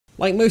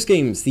Like most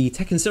games, the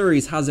Tekken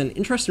series has an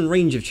interesting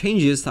range of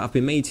changes that have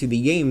been made to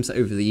the games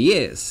over the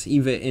years,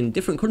 either in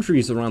different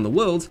countries around the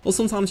world, or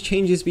sometimes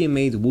changes being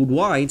made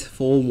worldwide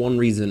for one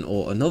reason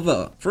or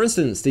another. For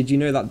instance, did you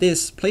know that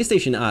this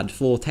PlayStation ad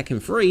for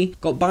Tekken 3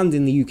 got banned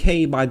in the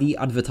UK by the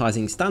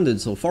Advertising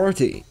Standards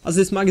Authority? As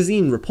this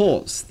magazine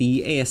reports,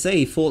 the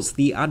ASA thought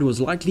the ad was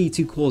likely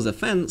to cause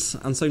offence,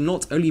 and so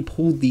not only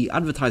pulled the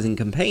advertising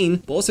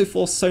campaign, but also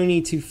forced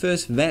Sony to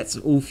first vet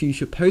all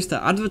future poster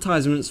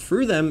advertisements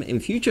through them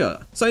in future.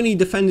 Sony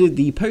defended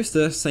the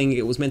poster, saying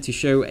it was meant to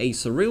show a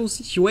surreal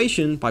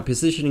situation by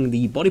positioning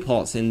the body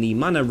parts in the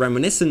manner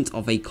reminiscent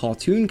of a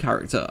cartoon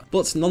character,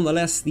 but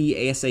nonetheless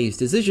the ASA's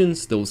decision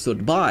still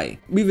stood by.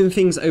 Moving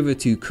things over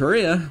to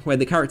Korea, where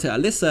the character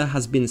Alyssa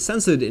has been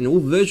censored in all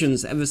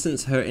versions ever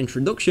since her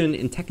introduction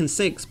in Tekken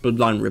 6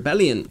 Bloodline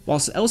Rebellion.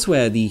 Whilst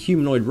elsewhere the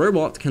humanoid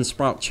robot can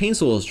sprout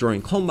chainsaws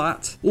during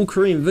combat, all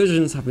Korean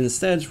versions have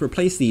instead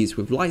replaced these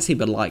with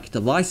lightsaber-like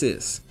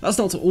devices. That's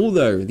not all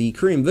though, the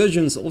Korean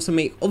versions also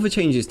make other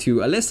changes to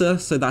Alyssa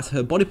so that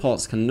her body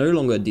parts can no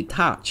longer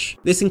detach.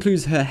 This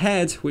includes her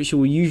head, which she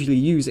will usually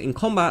use in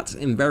combat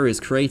in various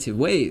creative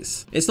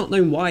ways. It's not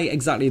known why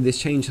exactly this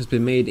change has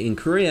been made in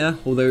Korea,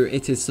 although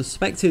it is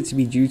suspected to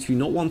be due to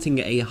not wanting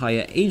a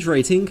higher age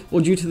rating,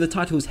 or due to the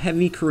title's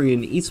heavy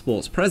Korean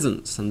esports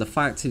presence and the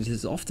fact it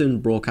is often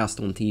broadcast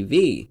on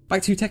TV.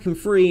 Back to Tekken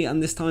 3,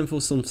 and this time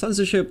for some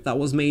censorship that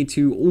was made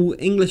to all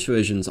English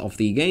versions of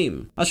the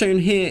game. As shown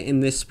here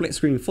in this split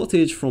screen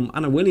footage from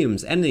Anna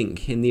Williams' ending.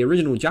 In the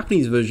original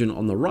Japanese version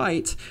on the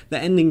right, the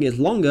ending is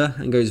longer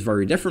and goes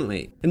very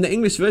differently. In the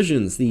English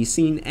versions, the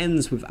scene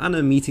ends with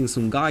Anna meeting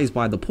some guys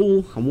by the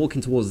pool and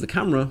walking towards the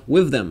camera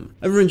with them.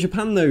 Over in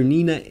Japan though,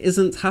 Nina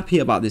isn't happy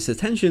about this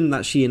attention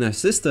that she and her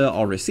sister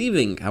are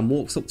receiving and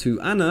walks up to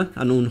Anna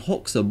and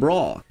unhooks a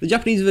bra. The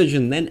Japanese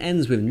version then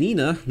ends with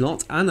Nina,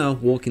 not Anna,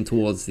 walking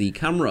towards the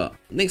camera.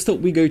 Next up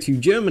we go to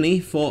Germany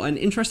for an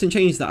interesting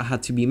change that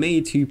had to be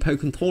made to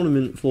Pokken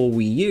Tournament for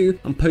Wii U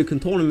and Pokken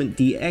Tournament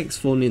DX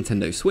for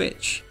Nintendo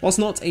Switch. Whilst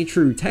not a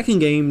true Tekken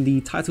game,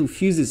 the title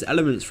fuses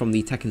elements from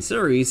the Tekken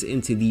series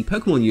into the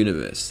Pokemon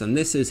universe, and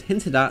this is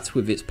hinted at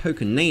with its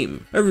Pokken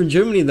name. Over in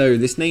Germany though,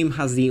 this name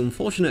has the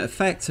unfortunate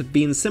effect of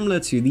being similar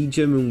to the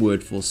German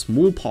word for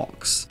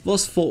smallpox.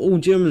 Thus for all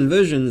German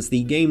versions,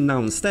 the game now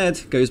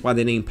instead goes by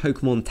the name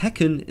Pokemon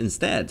Tekken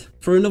instead.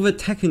 For another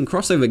Tekken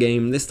crossover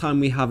game, this time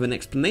we have an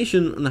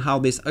explanation on how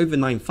this over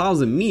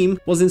 9000 meme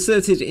was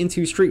inserted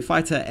into Street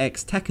Fighter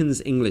X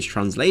Tekken's English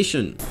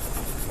translation.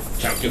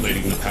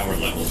 Calculating the power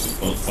levels of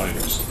both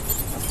fighters.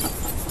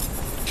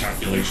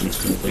 Calculations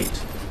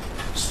complete.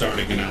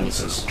 Starting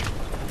analysis.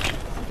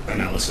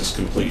 Analysis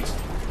complete.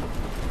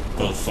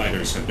 Both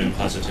fighters have been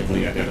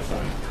positively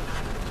identified.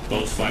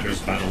 Both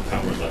fighters' battle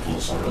power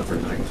levels are over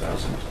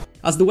 9000.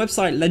 As the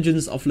website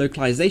Legends of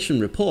Localization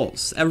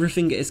reports,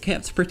 everything is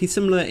kept pretty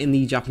similar in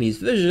the Japanese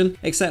version,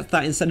 except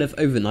that instead of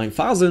over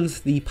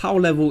 9000, the power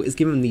level is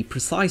given the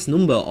precise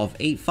number of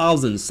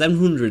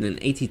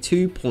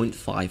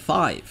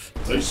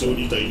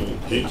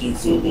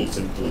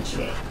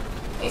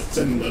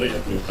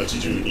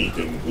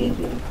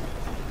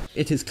 8782.55.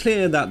 It is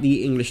clear that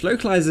the English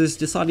localizers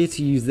decided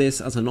to use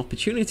this as an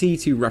opportunity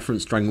to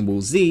reference Dragon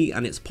Ball Z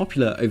and its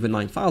popular over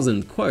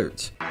 9000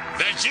 quote.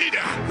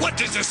 Vegeta, what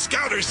does the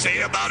scouter say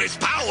about his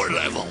power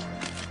level?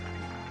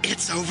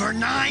 It's over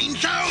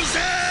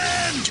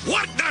 9,000!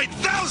 What,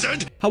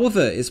 9,000?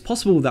 However, it's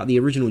possible that the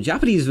original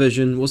Japanese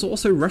version was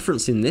also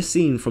referencing this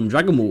scene from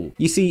Dragon Ball.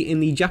 You see, in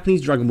the Japanese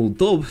Dragon Ball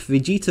dub,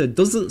 Vegeta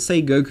doesn't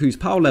say Goku's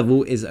power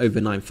level is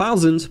over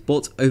 9,000,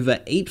 but over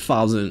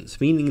 8,000,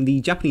 meaning the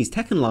Japanese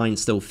Tekken line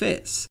still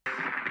fits.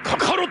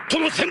 Kakarot to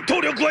no sentou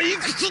ryoku wa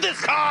ikutsu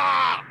desu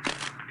ka?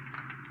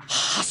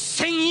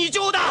 8,000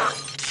 ijou da!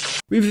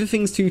 Moving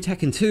things to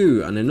Tekken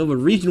 2, and another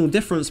regional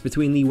difference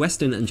between the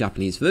Western and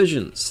Japanese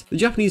versions. The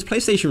Japanese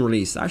PlayStation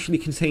release actually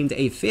contained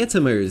a theatre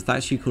mode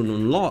that you could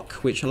unlock,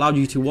 which allowed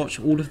you to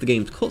watch all of the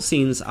game's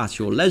cutscenes at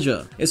your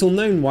leisure. It's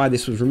unknown why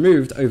this was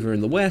removed over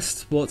in the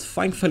West, but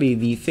thankfully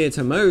the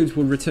theatre mode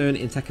would return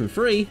in Tekken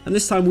 3, and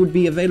this time would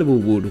be available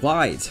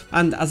worldwide.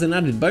 And as an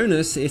added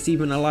bonus, it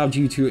even allowed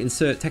you to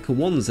insert Tekken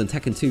 1's and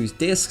Tekken 2's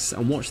discs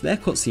and watch their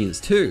cutscenes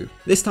too.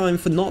 This time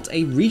for not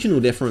a regional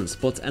difference,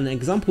 but an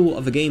example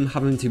of a game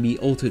having to be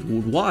altered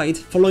worldwide,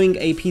 following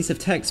a piece of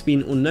text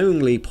being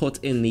unknowingly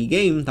put in the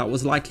game that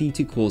was likely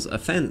to cause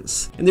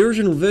offense. In the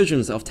original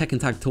versions of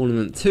Tekken Tag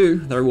Tournament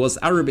 2, there was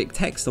Arabic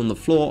text on the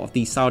floor of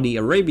the Saudi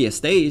Arabia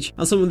stage,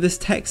 and some of this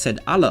text said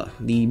Allah,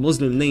 the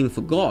Muslim name for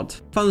God.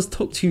 Fans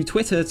took to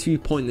Twitter to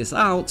point this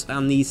out,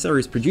 and the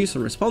series producer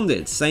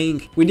responded,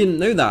 saying, "We didn't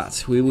know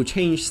that, we will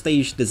change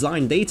stage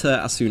design data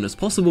as soon as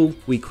possible,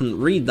 we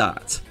couldn't read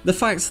that." The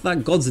fact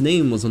that God's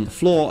name was on the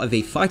floor of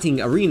a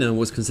fighting arena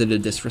was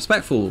considered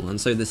disrespectful,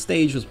 and so the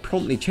stage was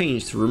promptly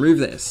changed to remove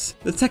this.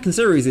 The Tekken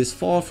series is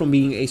far from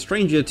being a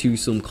stranger to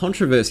some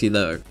controversy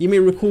though. You may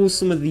recall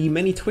some of the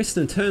many twists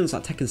and turns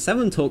that Tekken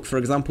 7 took, for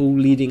example,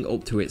 leading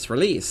up to its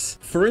release.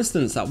 For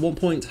instance, at one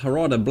point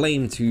Harada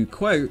blamed, to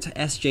quote,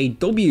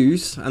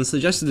 SJWs and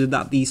suggested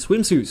that the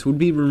swimsuits would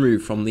be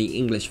removed from the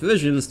English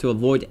versions to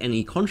avoid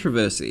any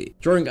controversy.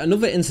 During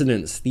another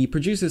incident, the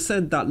producer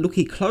said that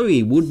Lucky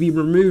Chloe would be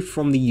removed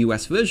from the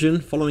US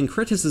version following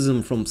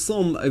criticism from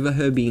some over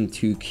her being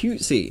too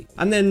cutesy.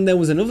 And then there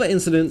was another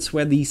incident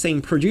where the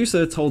same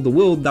producer told the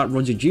world that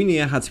Roger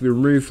Jr. had to be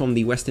removed from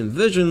the Western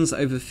versions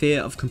over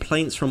fear of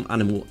complaints from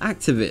animal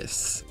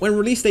activists. When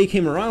release day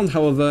came around,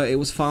 however, it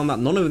was found that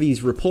none of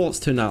these reports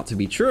turned out to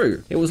be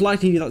true. It was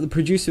likely that the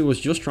producer was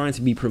just trying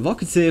to be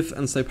provocative,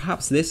 and so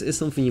perhaps this is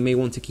something you may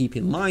want to keep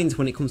in mind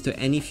when it comes to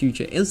any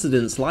future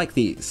incidents like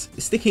these.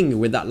 Sticking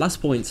with that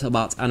last point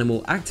about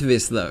animal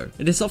activists though,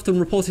 it is often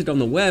reported on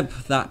the web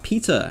that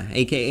PETA,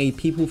 aka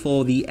People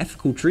for the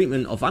Ethical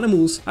Treatment of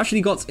Animals,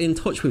 actually got in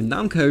touch with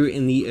Namco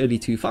in the early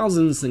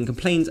 2000s and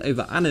complained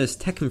over Anna's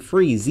Tekken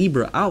 3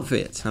 zebra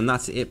outfit and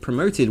that it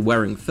promoted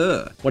wearing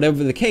fur.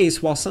 Whatever the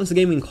case, while Censored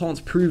Gaming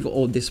can't prove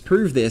or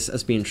disprove this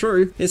as being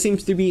true, it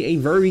seems to be a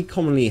very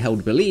commonly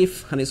held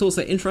belief, and it's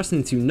also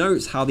interesting to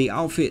note how the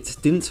outfit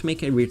didn't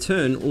make a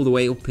return all the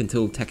way up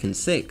until Tekken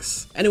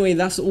 6. Anyway,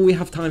 that's all we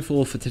have time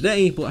for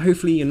today, but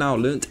hopefully you now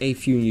learnt a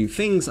few new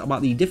things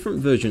about the different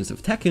versions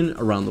of Tekken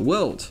around the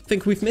world.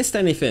 Think we've missed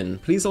anything?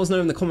 Please let us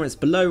know in the comments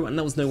below and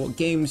let us know what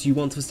games you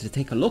want us to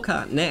take a look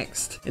at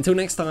next. Until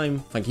next time,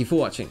 thank you for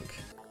watching.